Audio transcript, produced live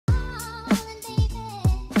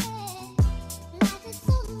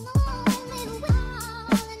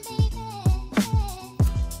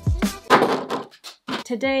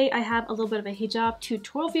today I have a little bit of a hijab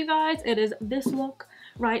tutorial for you guys. It is this look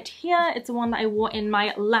right here. It's the one that I wore in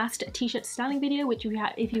my last t-shirt styling video, which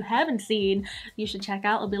if you haven't seen, you should check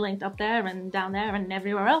out. It'll be linked up there and down there and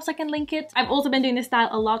everywhere else I can link it. I've also been doing this style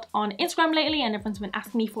a lot on Instagram lately, and everyone's been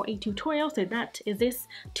asking me for a tutorial, so that is this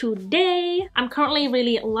today. I'm currently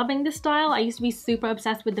really loving this style. I used to be super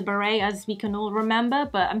obsessed with the beret, as we can all remember,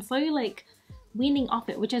 but I'm slowly like weaning off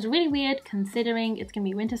it, which is really weird considering it's gonna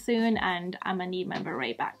be winter soon and I'm gonna need my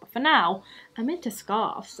beret back. But for now, I'm into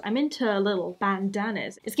scarves. I'm into little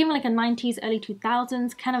bandanas. It's giving like a 90s, early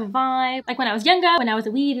 2000s kind of vibe. Like when I was younger, when I was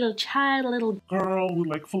a wee little child, a little girl,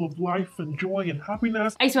 like full of life and joy and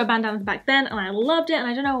happiness. I used to wear bandanas back then and I loved it, and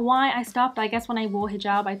I don't know why I stopped. I guess when I wore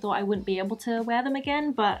hijab, I thought I wouldn't be able to wear them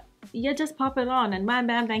again, but you just pop it on and wham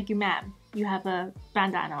bam, thank you ma'am, you have a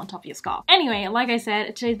bandana on top of your scarf. Anyway, like I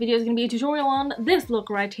said, today's video is going to be a tutorial on this look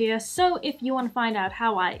right here. So if you want to find out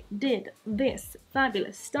how I did this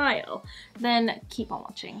fabulous style, then keep on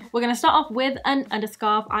watching. We're going to start off with an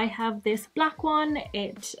underscarf. I have this black one.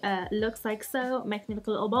 It looks like so. It makes me look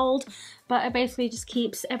a little bold, but it basically just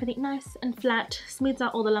keeps everything nice and flat, smooths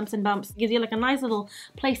out all the lumps and bumps, gives you like a nice little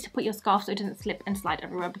place to put your scarf so it doesn't slip and slide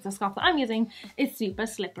everywhere, because the scarf that I'm using is super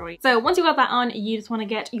slippery. So once you got that on, you just want to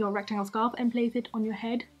get your rectangle scarf and place it on your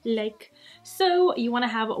head like so. You want to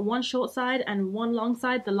have one short side and one long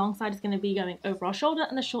side. The long side is going to be going over our shoulder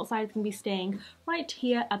and the short side is going to be staying right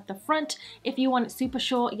here at the front. If you want it super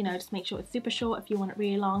short, you know, just make sure it's super short. If you want it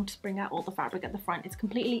really long, just bring out all the fabric at the front. It's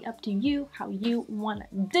completely up to you how you want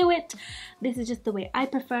to do it. This is just the way I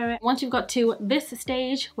prefer it. Once you've got to this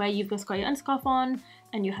stage where you've just got your underscarf on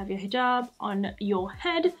and you have your hijab on your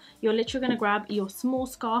head, you're literally going to grab your small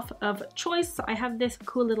scarf of choice. So I have this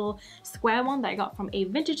cool little square one that I got from a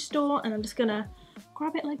vintage store, and I'm just gonna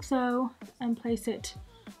grab it like so and place it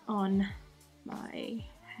on my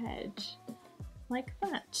head like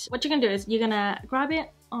that. What you're gonna do is you're gonna grab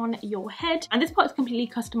it on your head, and this part is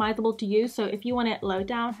completely customizable to you. So if you want it low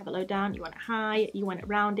down, have it low down. You want it high, you want it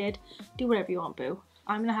rounded, do whatever you want, boo.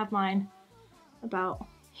 I'm gonna have mine about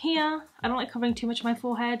here. I don't like covering too much of my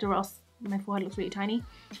forehead or else my forehead looks really tiny.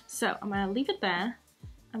 So I'm gonna leave it there.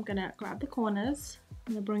 I'm gonna grab the corners,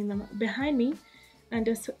 I'm gonna bring them behind me and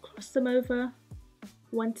just cross them over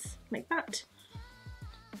once like that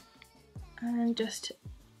and just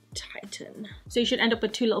tighten. So you should end up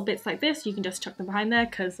with two little bits like this. You can just tuck them behind there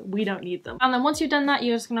because we don't need them. And then once you've done that,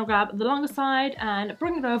 you're just gonna grab the longer side and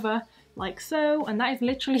bring it over like so, and that is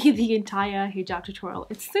literally the entire hijab tutorial.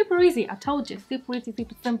 It's super easy, I told you, super easy,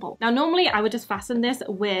 super simple. Now normally I would just fasten this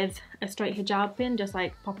with a straight hijab pin, just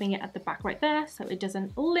like popping it at the back right there so it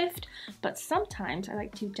doesn't lift, but sometimes I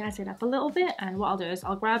like to jazz it up a little bit, and what I'll do is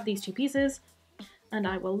I'll grab these two pieces and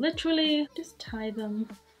I will literally just tie them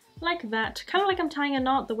like that, kind of like I'm tying a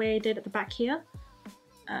knot the way I did at the back here,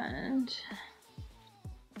 and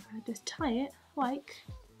I just tie it like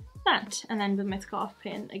that. And then with my scarf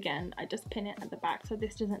pin, again, I just pin it at the back so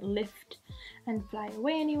this doesn't lift and fly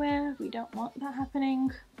away anywhere. We don't want that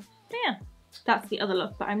happening. But yeah, that's the other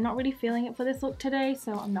look, but I'm not really feeling it for this look today,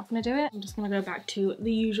 so I'm not gonna do it. I'm just gonna go back to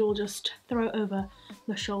the usual, just throw over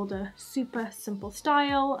the shoulder, super simple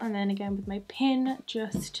style. And then again with my pin,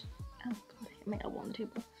 just, oh god, I hit my elbow on the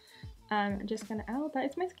table. And I'm just gonna, oh, that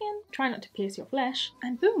is my skin. Try not to pierce your flesh,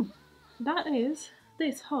 and boom, that is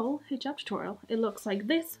this whole hijab tutorial. It looks like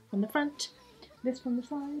this from the front, this from the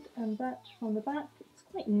side, and that from the back. It's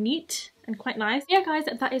quite neat and quite nice. Yeah guys,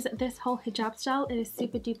 that is this whole hijab style. It is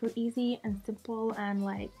super duper easy and simple and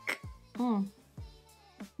like,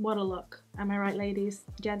 what a look. Am I right, ladies,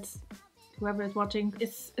 gents, whoever is watching?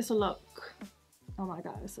 It's a look. Oh my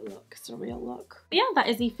god, it's a look, it's a real look. But yeah, that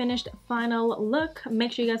is the finished final look.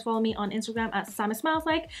 Make sure you guys follow me on Instagram at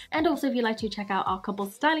saima_smileslike, and also if you'd like to check out our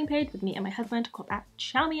couples styling page with me and my husband called at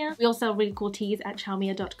Xiaomia. We also have really cool tees at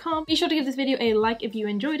xiaomia.com. Be sure to give this video a like if you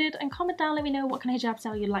enjoyed it, and comment down, let me know what kind of hijab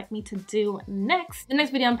style you'd like me to do next. The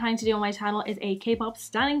next video I'm planning to do on my channel is a K-pop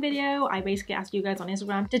styling video. I basically asked you guys on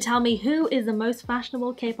Instagram to tell me who is the most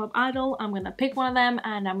fashionable K-pop idol. I'm gonna pick one of them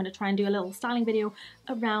and I'm gonna try and do a little styling video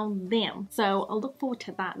around them. So I'll look forward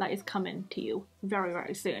to that. That is coming to you very,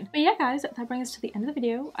 very soon. But yeah guys, that brings us to the end of the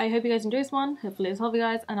video. I hope you guys enjoyed this one. Hopefully it's helped you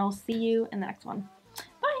guys, and I'll see you in the next one.